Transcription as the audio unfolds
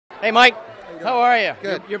Hey, Mike. How are you?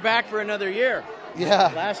 Good. You're back for another year.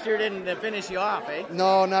 Yeah. Last year didn't finish you off, eh?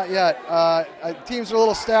 No, not yet. Teams are a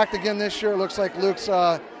little stacked again this year. It looks like Luke's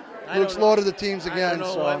loaded the teams again. I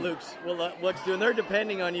don't know what Luke's doing. They're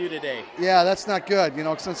depending on you today. Yeah, that's not good.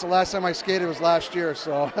 Since the last time I skated was last year.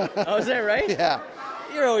 So. Oh, is that right? Yeah.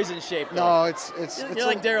 You're always in shape, though. No, it's You're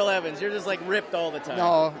like Daryl Evans. You're just like ripped all the time.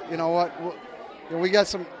 No, you know what? We got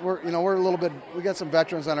some. We got some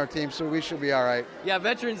veterans on our team, so we should be all right. Yeah,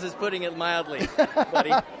 veterans is putting it mildly,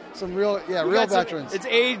 buddy. Some real veterans. It's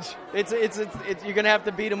age. It's you're gonna have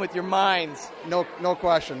to beat them with your minds. No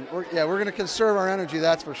question. We're gonna conserve our energy.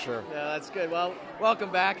 That's for sure. Yeah, that's good. Well,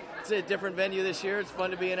 welcome back. It's a different venue this year. It's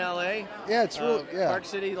fun to be in LA. Yeah, it's real. Yeah. Park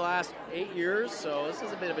City the last 8 years, so this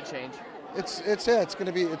is a bit of a change. It's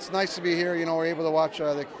nice to be here. We're able to watch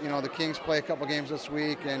the Kings play a couple games this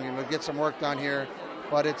week and get some work done here.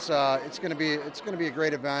 But it's going to be a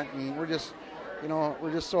great event, and we're just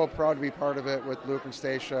so proud to be part of it with Luke and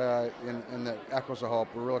Stacia in the Echoes of Hope.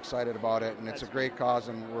 We're real excited about it, and it's a great cause,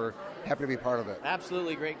 and we're happy to be part of it.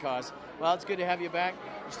 Absolutely great cause. Well, it's good to have you back.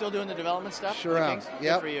 You're still doing the development stuff? Sure am.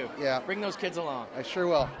 Good for you. Yeah. Bring those kids along. I sure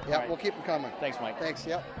will. Yeah, right. We'll keep them coming. Thanks, Mike. Thanks.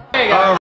 Yep. Hey, guys.